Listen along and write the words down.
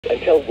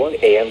until 1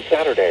 a.m.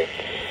 Saturday.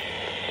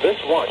 This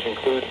watch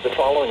includes the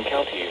following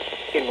counties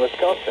in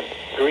Wisconsin: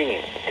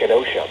 Greene,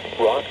 Kenosha,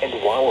 Rock, and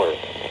Wauer.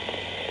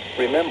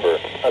 Remember,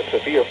 a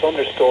severe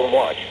thunderstorm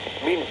watch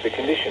means the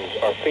conditions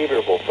are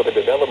favorable for the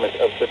development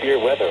of severe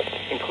weather,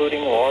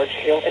 including large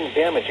hail and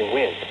damaging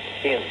winds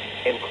in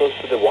and close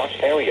to the watch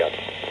area.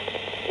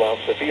 While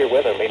severe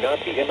weather may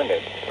not be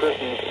imminent,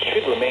 persons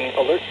should remain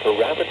alert for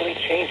rapidly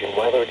changing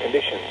weather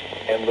conditions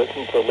and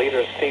listen for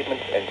later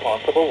statements and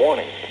possible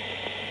warnings.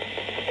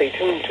 Stay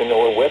tuned to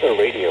NOAA weather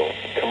radio,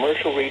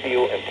 commercial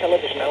radio and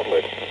television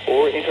outlets,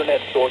 or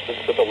internet sources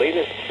for the